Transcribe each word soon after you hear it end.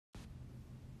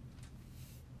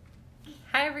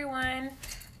Hi everyone.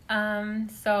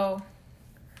 So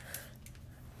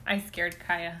I scared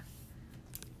Kaya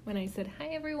when I said hi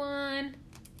everyone.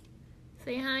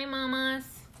 Say hi mamas.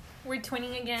 We're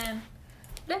twinning again.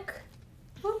 Look.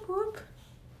 Whoop whoop.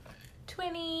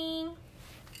 Twinning.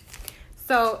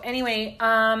 So anyway,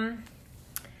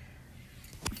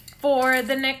 for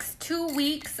the next 2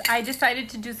 weeks, I decided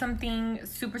to do something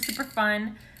super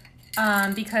fun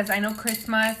because I know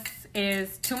Christmas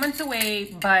is 2 months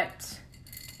away, but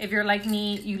if you're like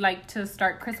me, you like to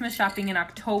start Christmas shopping in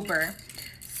October.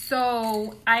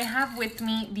 So I have with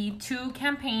me the 2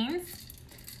 campaigns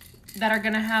that are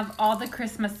gonna have all the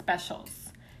Christmas specials.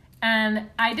 And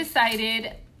I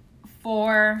decided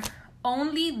for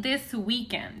only this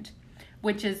weekend,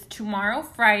 which is tomorrow,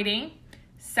 Friday,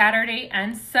 Saturday,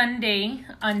 and Sunday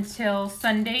until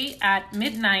Sunday at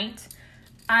midnight,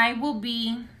 I will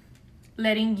be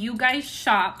letting you guys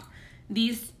shop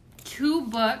these 2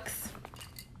 books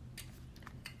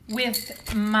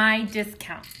with my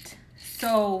discount.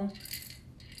 So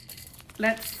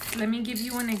let me give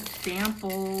you an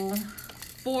example.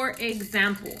 For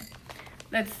example,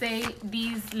 let's say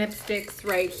these lipsticks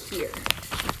right here.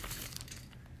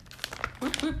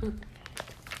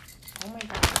 Oh my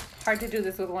God, hard to do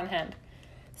this with one hand.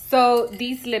 So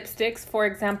these lipsticks, for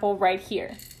example, right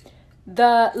here.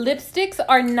 The lipsticks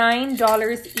are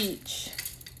 $9 each.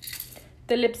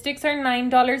 The lipsticks are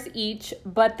 $9 each,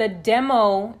 but the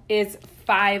demo is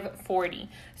 $5.40.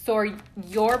 So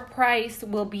your price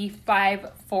will be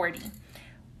 $5.40.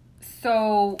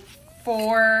 So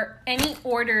for any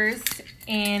orders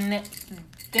in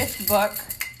this book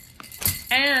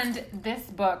and this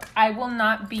book, I will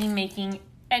not be making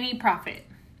any profit.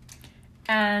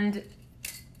 And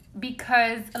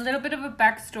because a little bit of a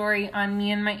backstory on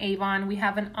me and my Avon, we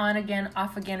have an on-again,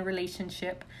 off-again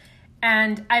relationship.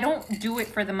 And I don't do it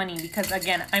for the money because,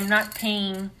 again, I'm not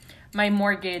paying my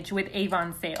mortgage with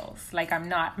Avon sales. Like, I'm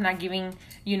not giving,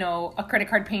 a credit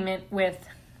card payment with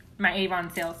my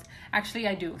Avon sales. Actually,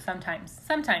 I do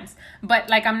sometimes. But,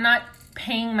 like, I'm not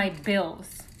paying my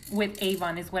bills with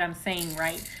Avon is what I'm saying,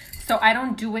 right? So I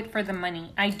don't do it for the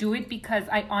money. I do it because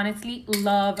I honestly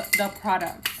love the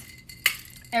products.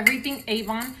 Everything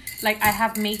Avon, like I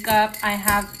have makeup, I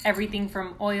have everything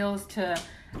from oils to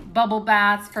bubble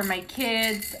baths for my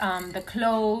kids, the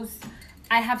clothes.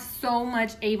 I have so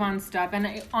much Avon stuff and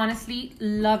I honestly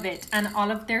love it. And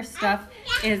all of their stuff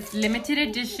is limited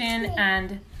edition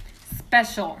and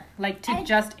special, like to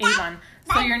just Avon.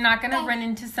 So you're not gonna run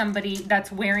into somebody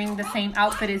that's wearing the same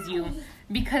outfit as you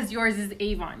because yours is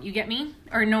Avon, you get me?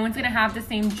 Or no one's gonna have the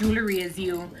same jewelry as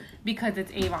you because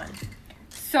it's Avon.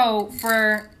 So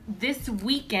for this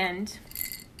weekend,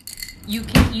 you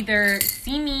can either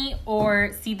see me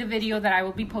or see the video that I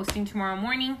will be posting tomorrow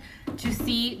morning to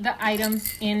see the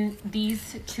items in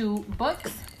these 2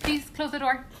 books. Please close the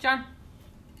door, John.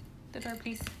 The door,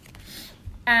 please.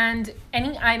 And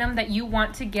any item that you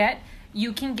want to get,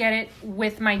 you can get it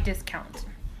with my discount.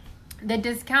 The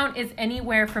discount is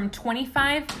anywhere from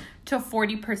 25 to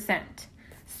 40%.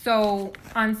 So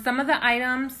on some of the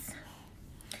items,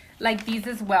 like these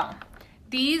as well.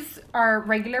 These are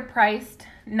regular priced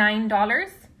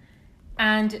 $9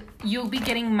 and you'll be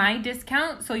getting my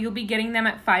discount, so you'll be getting them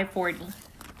at $5.40.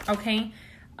 Okay?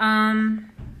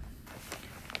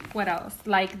 What else?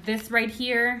 Like this right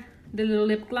here, the little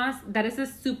lip gloss, that is a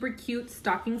super cute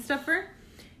stocking stuffer.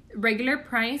 Regular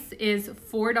price is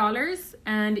 $4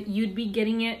 and you'd be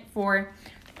getting it for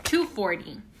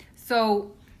 $2.40.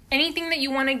 So anything that you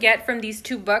want to get from these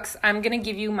 2 books, I'm going to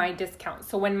give you my discount.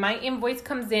 So when my invoice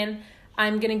comes in,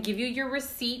 I'm going to give you your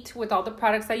receipt with all the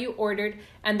products that you ordered,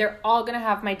 and they're all going to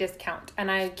have my discount.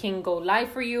 And I can go live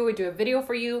for you or do a video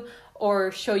for you or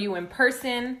show you in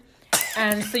person.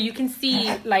 And so you can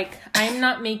see, like, I'm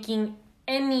not making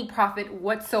any profit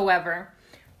whatsoever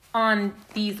on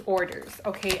these orders,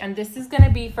 okay? And this is going to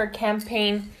be for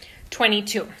campaign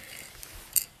 22.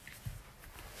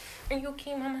 Are you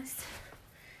okay, mamas?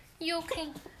 You okay?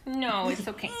 No, it's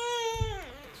okay.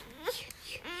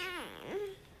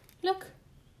 Look.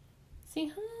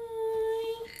 Say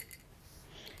hi.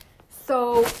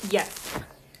 So, yes.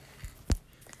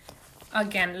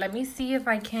 Again, let me see if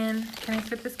I can. Can I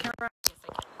flip this camera?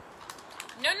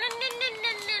 Yes, I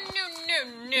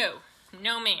can. No.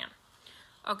 No, ma'am.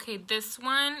 Okay, this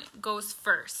one goes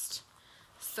first.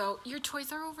 So, your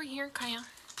toys are over here, Kaya.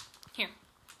 Here.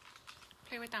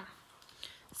 Play with them.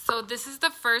 So this is the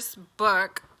first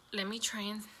book. Let me try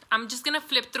and... I'm just going to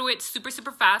flip through it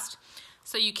super fast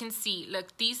so you can see.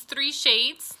 Look, these 3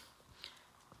 shades,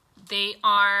 they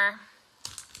are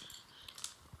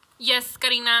Yes,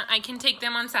 Karina, I can take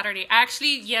them on Saturday.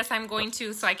 Actually, yes, I'm going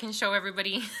to, so I can show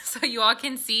everybody so you all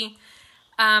can see.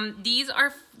 These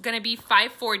are going to be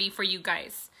 $5.40 for you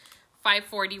guys.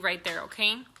 $5.40 right there,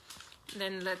 okay?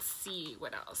 Then let's see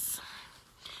what else.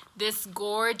 This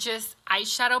gorgeous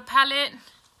eyeshadow palette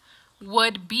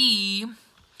would be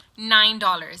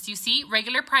 $9. You see,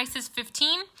 regular price is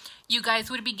 $15. You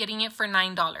guys would be getting it for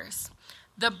 $9.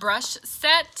 The brush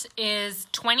set is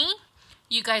 $20.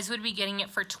 You guys would be getting it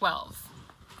for $12.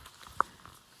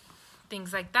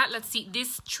 Things like that. Let's see.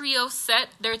 This trio set,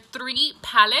 there are 3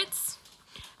 palettes.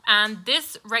 And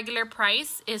this regular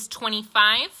price is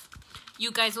 $25.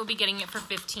 You guys will be getting it for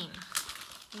 $15.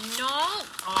 No.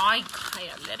 Ay,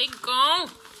 Kaya, let it go.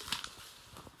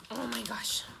 Oh my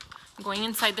gosh. I'm going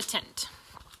inside the tent.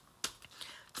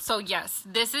 So yes,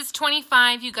 this is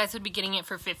 $25. You guys would be getting it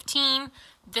for $15.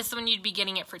 This one you'd be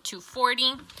getting it for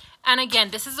 $2.40. And again,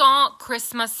 this is all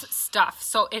Christmas stuff.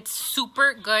 So it's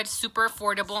super good, super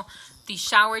affordable. The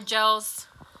shower gels.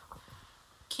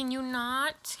 Can you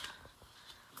not?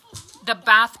 The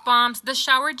bath bombs. The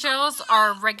shower gels,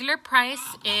 our regular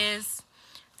price is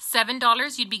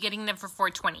 $7. You'd be getting them for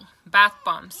 $4.20. Bath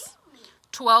bombs,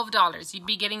 $12. You'd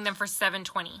be getting them for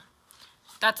 $7.20.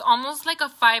 That's almost like a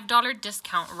 $5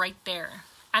 discount right there.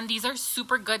 And these are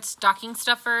super good stocking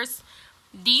stuffers.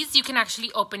 These you can actually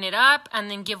open it up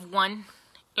and then give one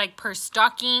like per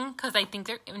stocking because I think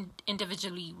they're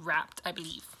individually wrapped, I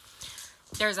believe.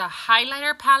 There's a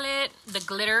highlighter palette, the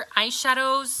glitter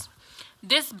eyeshadows.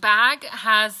 This bag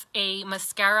has a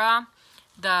mascara,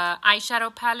 the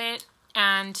eyeshadow palette,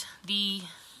 and the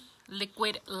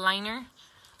liquid liner.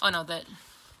 Oh no, no,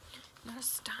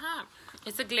 stop.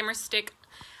 It's a glimmer stick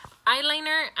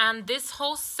eyeliner, and this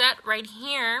whole set right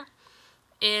here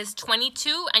is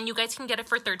 $22, and you guys can get it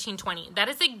for $13.20. That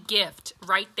is a gift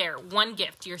right there. One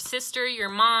gift. Your sister, your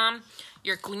mom,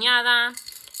 your cuñada,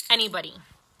 anybody.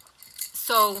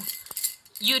 So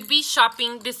you'd be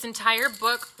shopping this entire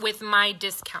book with my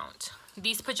discount.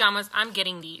 These pajamas, I'm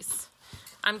getting these.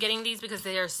 I'm getting these because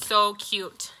they are so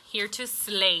cute. Here to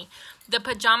slay. The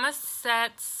pajama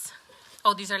sets,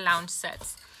 oh, these are lounge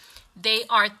sets. They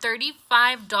are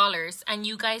 $35, and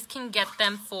you guys can get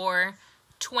them for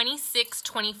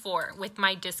 $26.24 with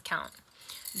my discount.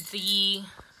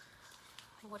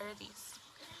 What are these?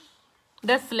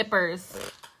 The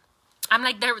slippers. I'm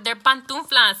like, they're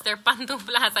pantuflas. They're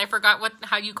pantuflas. I forgot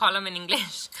how you call them in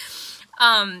English.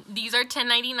 These are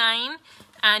 $10.99,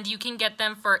 and you can get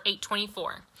them for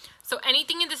 $8.24. So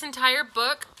anything in this entire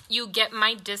book, you get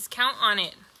my discount on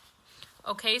it.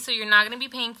 Okay, so you're not going to be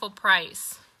paying full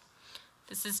price.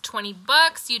 This is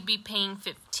 $20. You'd be paying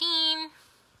 $15.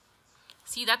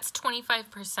 See, that's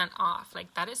 25% off.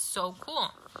 Like, that is so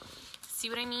cool. See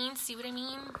what I mean? See what I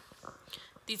mean?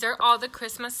 These are all the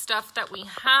Christmas stuff that we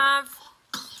have.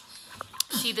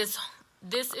 See, this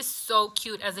is so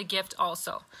cute as a gift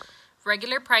also.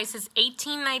 Regular price is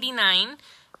 $18.99.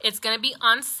 It's going to be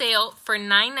on sale for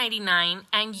 $9.99,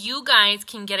 and you guys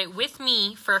can get it with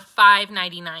me for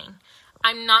 $5.99.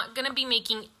 I'm not going to be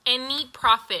making any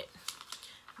profit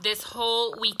this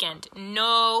whole weekend.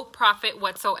 No profit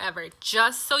whatsoever.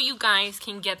 Just so you guys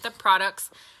can get the products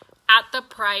at the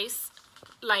price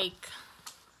like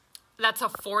that's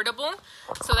affordable,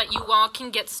 so that you all can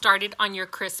get started on your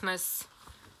Christmas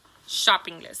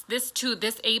shopping list. This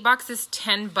A box is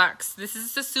 $10. This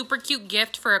is a super cute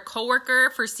gift for a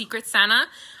coworker, for Secret Santa.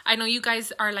 I know you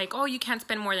guys are like, oh, you can't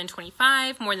spend more than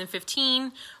 25, more than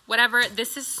 15, whatever.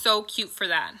 This is so cute for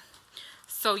that.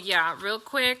 So yeah, real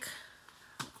quick,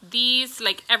 these,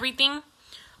 like everything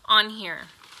on here,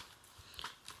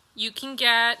 you can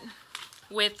get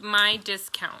with my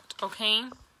discount, okay?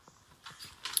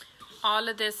 All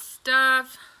of this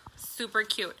stuff, super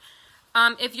cute.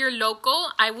 If you're local,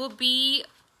 I will be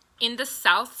in the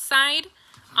south side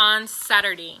on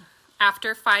Saturday.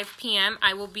 After 5 p.m.,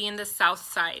 I will be in the south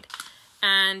side.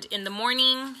 And in the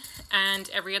morning and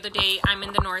every other day, I'm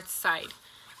in the north side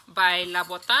by La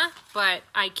Bota. But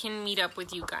I can meet up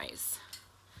with you guys.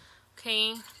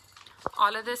 Okay?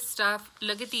 All of this stuff.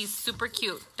 Look at these. Super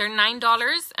cute. They're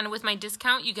 $9. And with my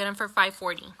discount, you get them for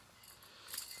 $5.40.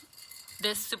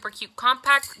 This super cute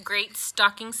compact, great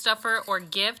stocking stuffer or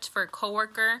gift for a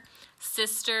coworker,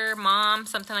 sister, mom,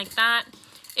 something like that.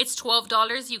 It's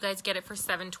 $12. You guys get it for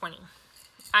 $7.20.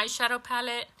 Eyeshadow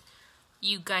palette,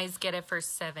 you guys get it for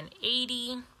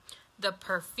 $7.80. The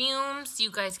perfumes, you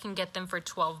guys can get them for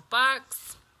 $12.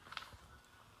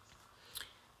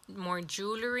 More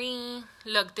jewelry.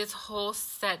 Look, this whole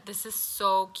set. This is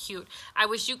so cute. I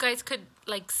wish you guys could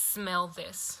like smell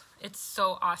this. It's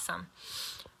so awesome.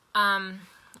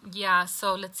 Yeah,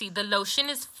 so let's see. The lotion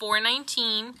is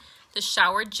 $4.19. The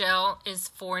shower gel is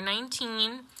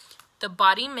 $4.19. The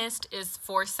body mist is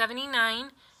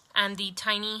 $4.79. And the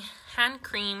tiny hand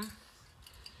cream,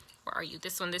 where are you?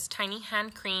 This one, this tiny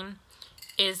hand cream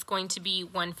is going to be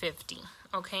 $1.50.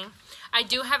 Okay. I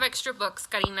do have extra books,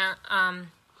 Karina.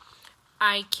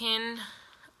 I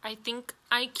think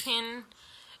I can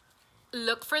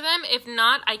look for them. If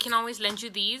not, I can always lend you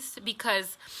these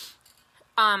because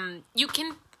you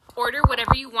can order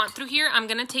whatever you want through here. I'm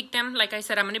gonna take them, like I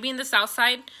said, I'm gonna be in the south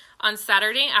side on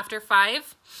Saturday after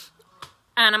 5,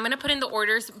 and I'm gonna put in the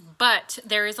orders, but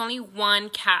there is only one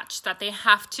catch, that they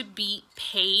have to be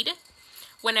paid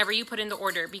whenever you put in the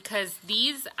order, because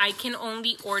these I can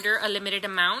only order a limited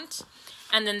amount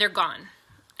and then they're gone.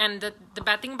 And the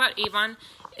bad thing about Avon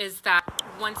is that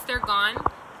once they're gone,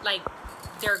 like,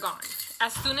 they're gone.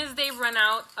 As soon as they run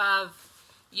out of,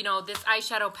 you know, this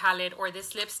eyeshadow palette or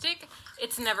this lipstick,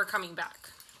 it's never coming back.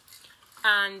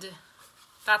 And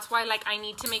that's why, like, I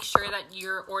need to make sure that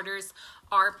your orders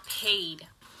are paid.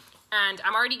 And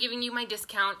I'm already giving you my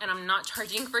discount, and I'm not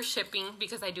charging for shipping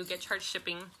because I do get charged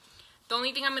shipping. The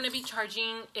only thing I'm going to be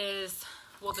charging is,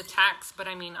 well, the tax, but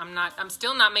I mean, I'm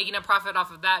still not making a profit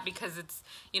off of that because it's,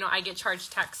 you know, I get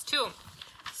charged tax too.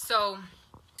 So,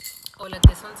 oh, look,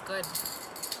 this one's good.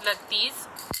 Look, these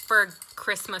for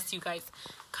Christmas, you guys.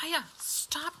 Kaya,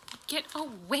 stop, get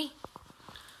away.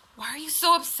 Why are you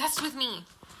so obsessed with me?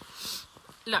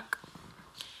 Look,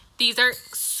 these are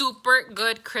super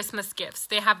good Christmas gifts.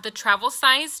 They have the travel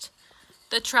sized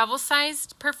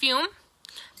perfume,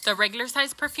 the regular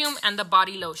size perfume, and the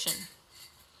body lotion.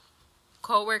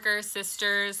 Co-workers,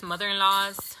 sisters,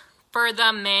 mother-in-laws, for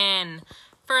the men,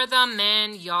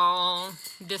 y'all.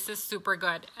 This is super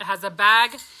good. It has a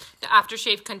bag, the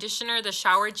aftershave conditioner, the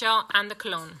shower gel, and the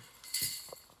cologne.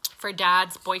 For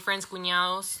dads, boyfriends,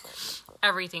 cuñados,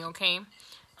 everything, okay?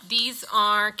 These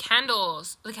are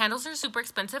candles. The candles are super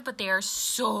expensive, but they are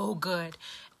so good.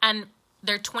 And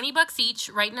they're 20 bucks each,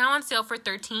 right now on sale for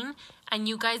 $13, and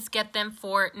you guys get them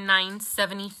for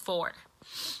 $9.74.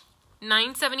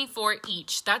 $9.74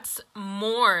 each. That's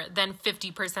more than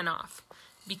 50% off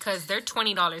because they're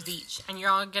 $20 each, and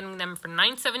you're all getting them for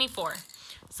 $9.74.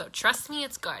 So trust me,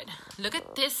 it's good. Look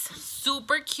at this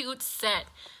super cute set.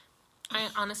 I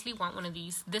honestly want one of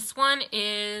these. This one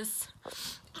is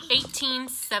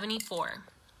 $18.74.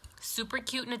 Super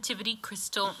cute nativity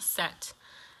crystal set.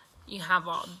 You have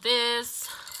all this,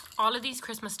 all of these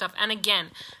Christmas stuff. And again,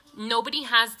 nobody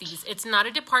has these. It's not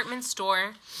a department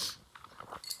store.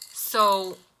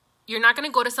 So you're not going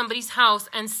to go to somebody's house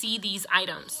and see these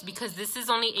items because this is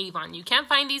only Avon. You can't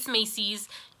find these Macy's.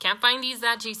 Can't find these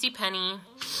at JCPenney.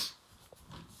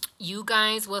 You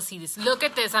guys will see this. Look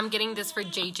at this. I'm getting this for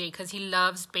JJ because he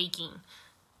loves baking.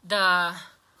 The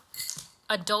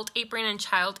adult apron and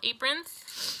child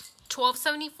aprons.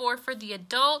 $12.74 for the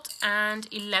adult and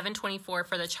 $11.24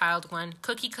 for the child one.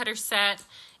 Cookie cutter set.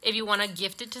 If you want to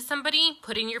gift it to somebody,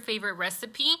 put in your favorite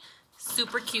recipe.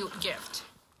 Super cute gift.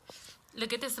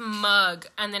 Look at this mug,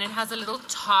 and then it has a little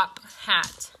top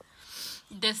hat.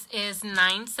 This is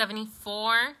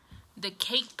 $9.74. The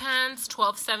cake pans,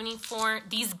 $12.74.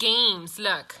 These games,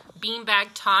 look, beanbag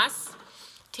toss,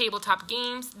 tabletop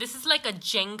games. This is like a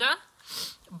Jenga,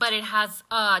 but it has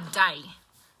a die.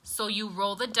 So you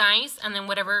roll the dice, and then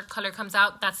whatever color comes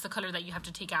out, that's the color that you have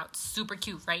to take out. Super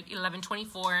cute, right?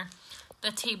 $11.24.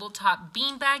 The tabletop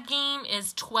beanbag game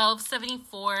is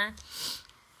 $12.74.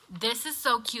 This is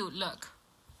so cute. Look,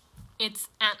 it's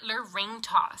antler ring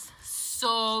toss.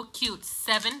 So cute.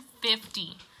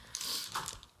 $7.50.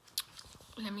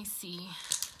 Let me see.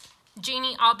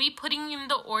 Janie, I'll be putting in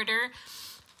the order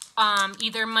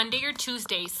either Monday or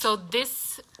Tuesday. So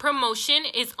this promotion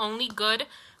is only good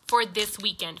for this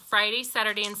weekend, Friday,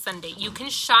 Saturday, and Sunday. You can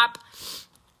shop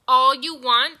all you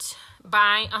want,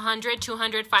 buy $100,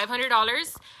 $200,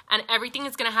 $500, and everything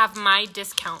is going to have my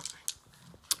discount.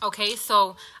 Okay,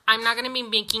 so I'm not going to be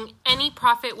making any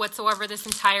profit whatsoever this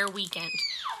entire weekend,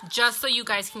 just so you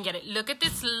guys can get it. Look at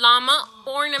this llama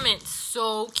ornament.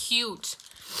 So cute.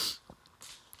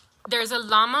 There's a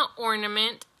llama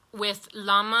ornament with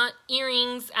llama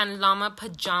earrings and llama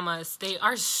pajamas. They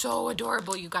are so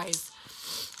adorable, you guys.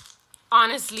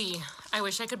 Honestly, I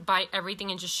wish I could buy everything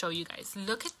and just show you guys.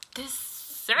 Look at this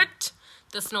set.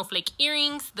 The snowflake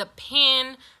earrings, the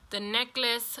pin, the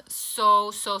necklace.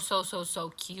 So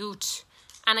cute.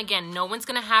 And again, no one's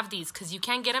going to have these because you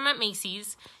can't get them at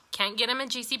Macy's. Can't get them at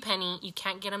JCPenney. You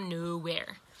can't get them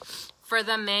nowhere. For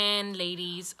the men,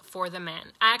 ladies, for the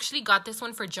men. I actually got this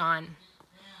one for John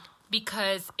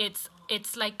because it's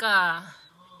like a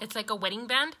wedding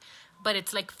band, but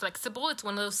it's like flexible. It's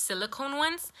one of those silicone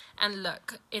ones. And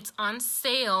look, it's on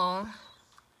sale.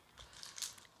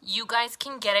 You guys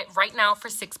can get it right now for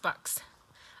 $6.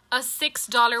 A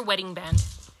 $6 wedding band.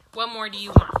 What more do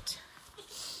you want?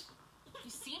 You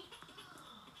see?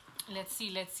 Let's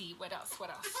see. What else?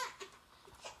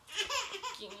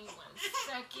 Give me 1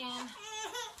 second.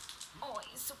 Oh,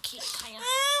 he's so cute, Kaya.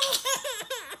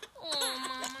 Oh,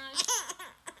 mama.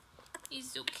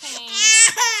 He's okay.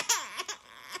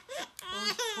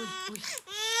 Oy.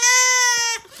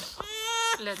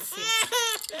 Let's see.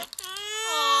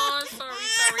 Oh, sorry.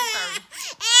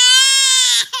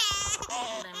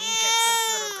 Let me get this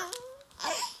little girl.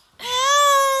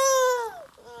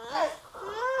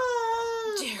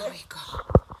 There we go.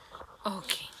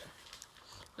 Okay.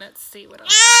 Let's see what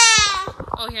else.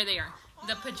 Oh, here they are.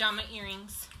 The pajama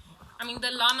earrings. I mean,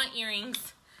 the llama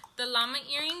earrings. The llama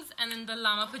earrings and then the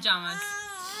llama pajamas.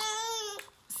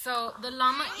 So, the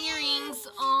llama earrings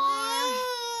are...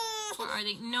 Where are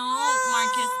they? No,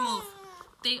 Marcus, move.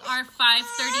 They are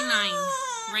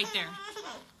 $5.39 right there.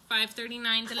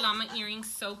 $5.39, the llama earrings,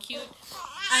 so cute.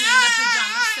 And then the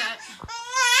pajama set.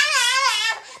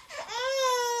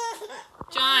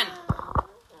 John.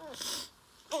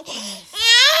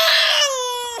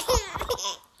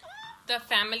 The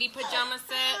family pajama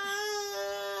set.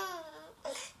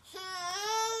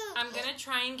 I'm gonna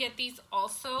try and get these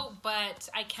also, but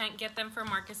I can't get them for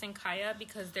Marcus and Kaya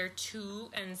because they're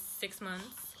 2 and 6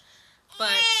 months.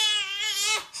 But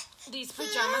these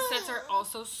pajama sets are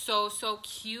also so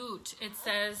cute. It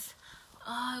says,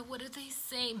 what do they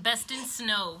say? Best in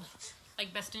snow.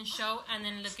 Like best in show. And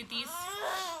then look at these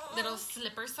little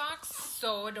slipper socks.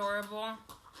 So adorable.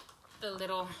 The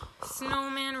little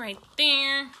snowman right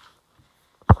there.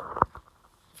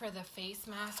 For the face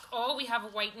mask. Oh, we have a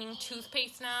whitening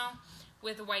toothpaste now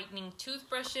with whitening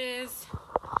toothbrushes.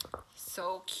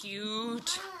 So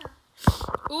cute.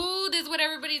 Ooh, this is what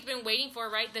everybody's been waiting for,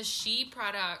 right? The She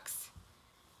products.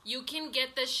 You can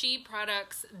get the She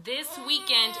products this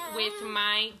weekend with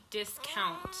my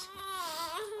discount.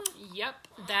 Yep,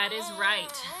 that is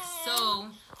right. So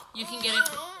you can get it.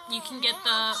 You can get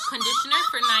the conditioner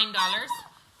for $9.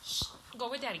 Shh, go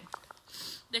with Daddy.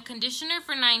 The conditioner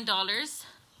for $9.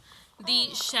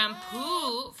 The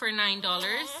shampoo for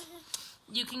 $9.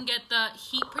 You can get the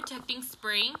heat protecting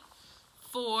spray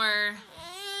for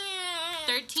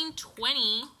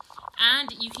 $13.20,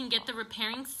 and you can get the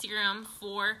repairing serum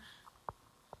for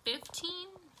 $15.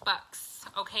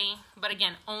 Okay, but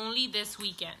again, only this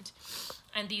weekend.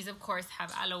 And these, of course,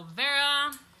 have aloe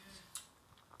vera,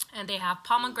 and they have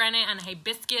pomegranate and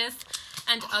hibiscus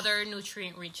and other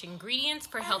nutrient-rich ingredients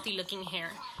for healthy-looking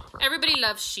hair. Everybody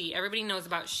loves She. Everybody knows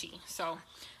about She. So,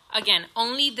 again,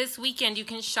 only this weekend you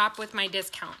can shop with my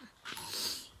discount.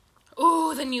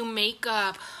 Ooh, the new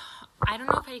makeup. I don't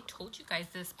know if I told you guys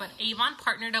this, but Avon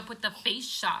partnered up with the Face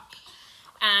Shop.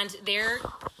 And they're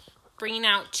bringing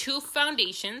out 2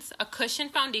 foundations, a cushion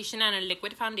foundation and a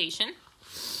liquid foundation.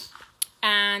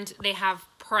 And they have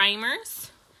primers,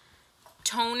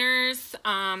 toners,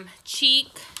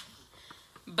 cheek,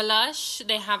 blush.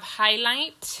 They have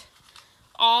highlight.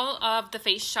 All of the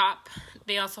Face Shop.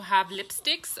 They also have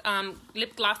lipsticks,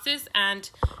 lip glosses, and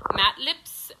matte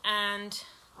lips, and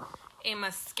a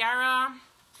mascara.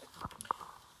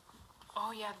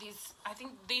 Oh yeah, these, I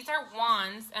think these are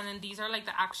wands, and then these are like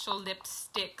the actual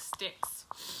lipstick sticks.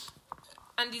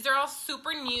 And these are all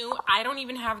super new. I don't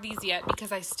even have these yet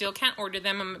because I still can't order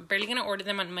them. I'm barely gonna order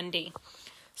them on Monday.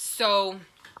 So,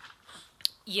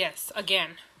 yes,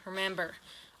 again, remember,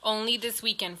 only this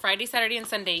weekend, Friday, Saturday, and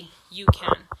Sunday, you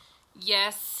can.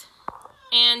 Yes,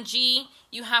 Angie,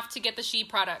 you have to get the She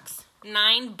products.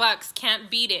 $9,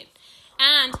 can't beat it.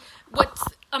 And what's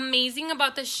amazing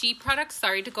about the She products,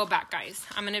 sorry to go back, guys.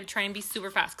 I'm going to try and be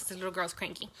super fast because the little girl's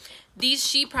cranky. These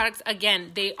She products,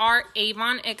 again, they are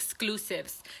Avon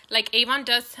exclusives. Like Avon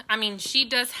does, I mean, She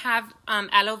does have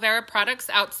aloe vera products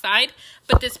outside,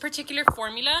 but this particular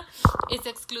formula is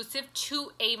exclusive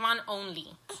to Avon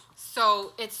only.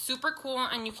 So it's super cool,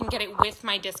 and you can get it with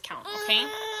my discount, okay?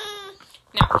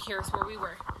 Now, here's where we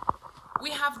were. We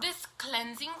have this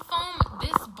cleansing foam.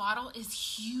 This bottle is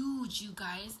huge, you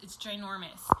guys. It's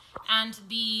ginormous. And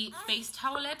the face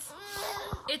towelettes,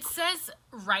 it says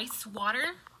rice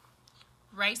water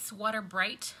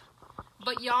bright,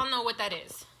 but y'all know what that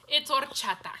is. It's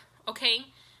horchata, okay?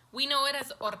 We know it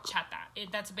as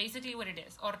horchata. That's basically what it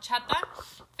is. Horchata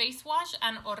face wash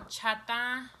and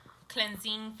horchata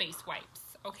cleansing face wipes.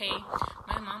 Okay,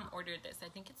 my mom ordered this. I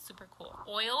think it's super cool.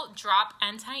 Oil Drop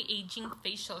Anti-Aging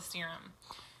Facial Serum.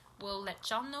 We'll let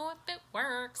y'all know if it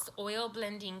works. Oil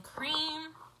Blending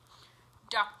Cream.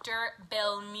 Dr.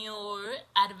 Belmure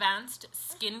Advanced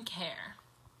Skincare.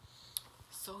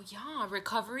 So yeah,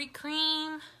 recovery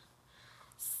cream,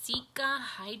 Sika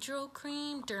Hydro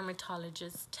Cream,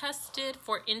 dermatologist tested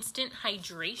for instant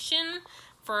hydration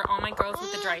for all my girls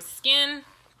with the dry skin.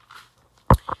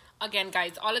 Again,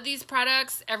 guys, all of these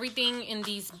products, everything in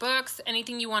these books,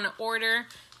 anything you want to order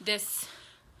this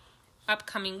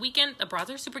upcoming weekend. The bras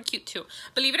are super cute too.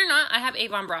 Believe it or not, I have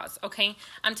Avon bras, okay?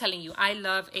 I'm telling you, I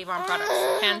love Avon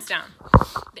products, hands down.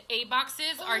 The A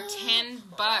boxes are $10,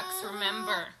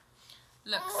 remember.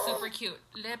 Look, super cute.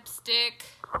 Lipstick,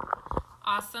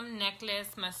 awesome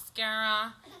necklace,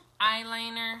 mascara,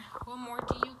 eyeliner. What more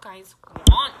do you guys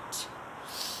want?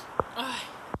 Ugh.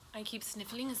 I keep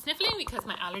sniffling and sniffling because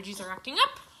my allergies are acting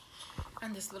up.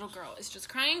 And this little girl is just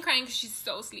crying because she's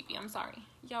so sleepy. I'm sorry.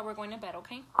 Yeah, we're going to bed,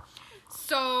 okay?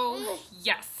 So,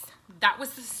 yes. That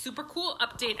was a super cool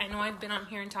update. I know I've been on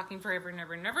here and talking forever and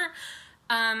ever and ever.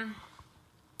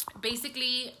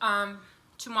 Basically,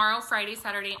 tomorrow, Friday,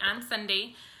 Saturday, and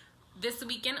Sunday, this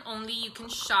weekend only, you can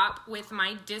shop with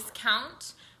my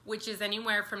discount, which is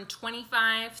anywhere from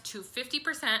 25 to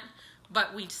 50%.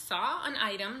 But we saw an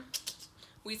item...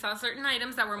 We saw certain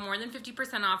items that were more than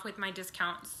 50% off with my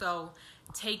discount, so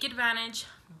take advantage,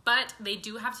 but they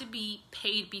do have to be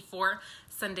paid before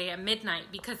Sunday at midnight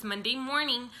because Monday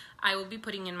morning I will be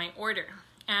putting in my order.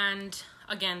 And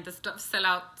again, the stuff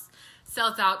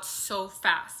sells out so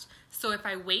fast. So if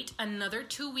I wait another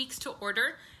 2 weeks to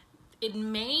order, it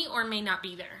may or may not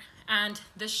be there. And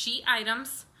the sheet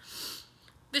items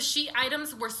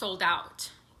were sold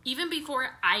out even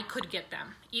before I could get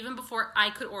them, even before I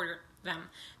could order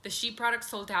them. The sheet products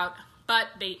sold out, but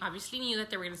they obviously knew that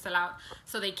they were going to sell out,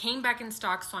 so they came back in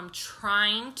stock. So I'm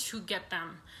trying to get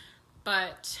them,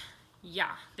 but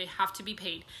yeah, they have to be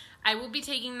paid. I will be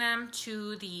taking them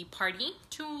to the party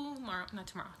tomorrow's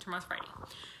Friday.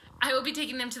 I will be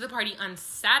taking them to the party on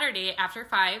Saturday after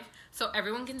 5, so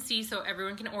everyone can see, so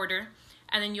everyone can order,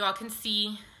 and then you all can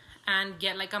see and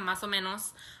get like a más o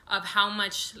menos of how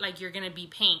much like you're gonna be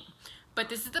paying. But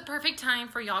this is the perfect time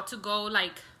for y'all to go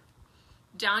like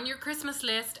down your Christmas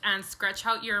list and scratch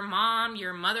out your mom,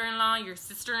 your mother-in-law, your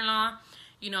sister-in-law,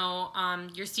 you know,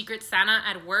 your secret Santa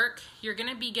at work. You're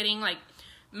gonna be getting like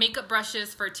makeup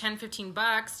brushes for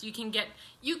 $10-15.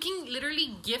 You can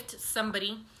literally gift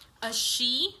somebody a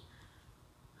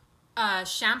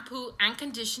shampoo and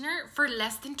conditioner for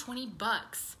less than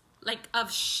 $20, like of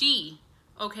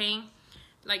okay?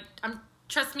 Like,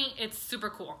 trust me, it's super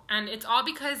cool. And it's all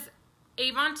because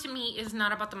Avon to me is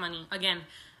not about the money. Again,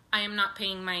 I am not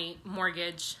paying my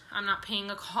mortgage. I'm not paying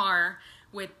a car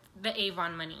with the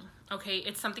Avon money, okay?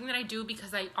 It's something that I do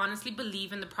because I honestly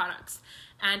believe in the products.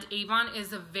 And Avon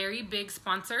is a very big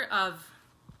sponsor of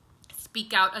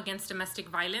Speak Out Against Domestic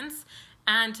Violence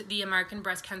and the American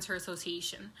Breast Cancer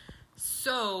Association.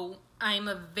 So I'm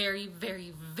a very,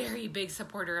 very, very big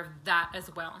supporter of that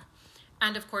as well.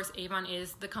 And of course, Avon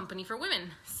is the company for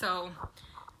women. So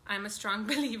I'm a strong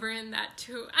believer in that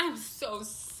too. I'm so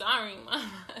sorry,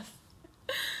 mamas.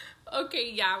 Okay,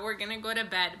 yeah, we're gonna go to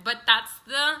bed. But that's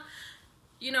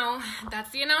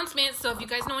that's the announcement. So if you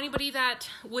guys know anybody that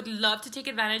would love to take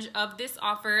advantage of this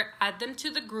offer, add them to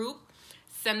the group,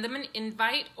 send them an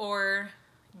invite, or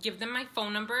give them my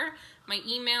phone number, my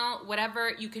email,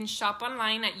 whatever. You can shop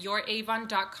online at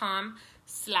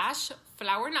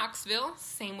youravon.com/flowerknoxville,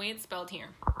 same way it's spelled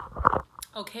here.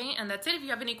 Okay, and that's it. If you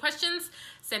have any questions,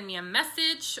 send me a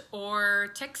message or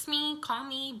text me, call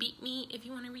me, beat me if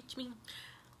you want to reach me.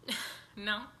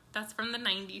 No, that's from the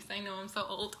 90s. I know, I'm so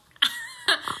old.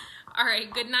 All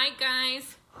right, good night,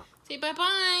 guys. Say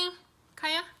bye-bye.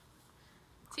 Kaya?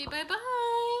 Say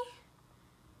bye-bye.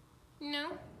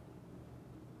 No?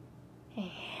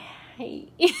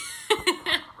 Hey.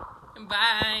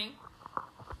 Bye.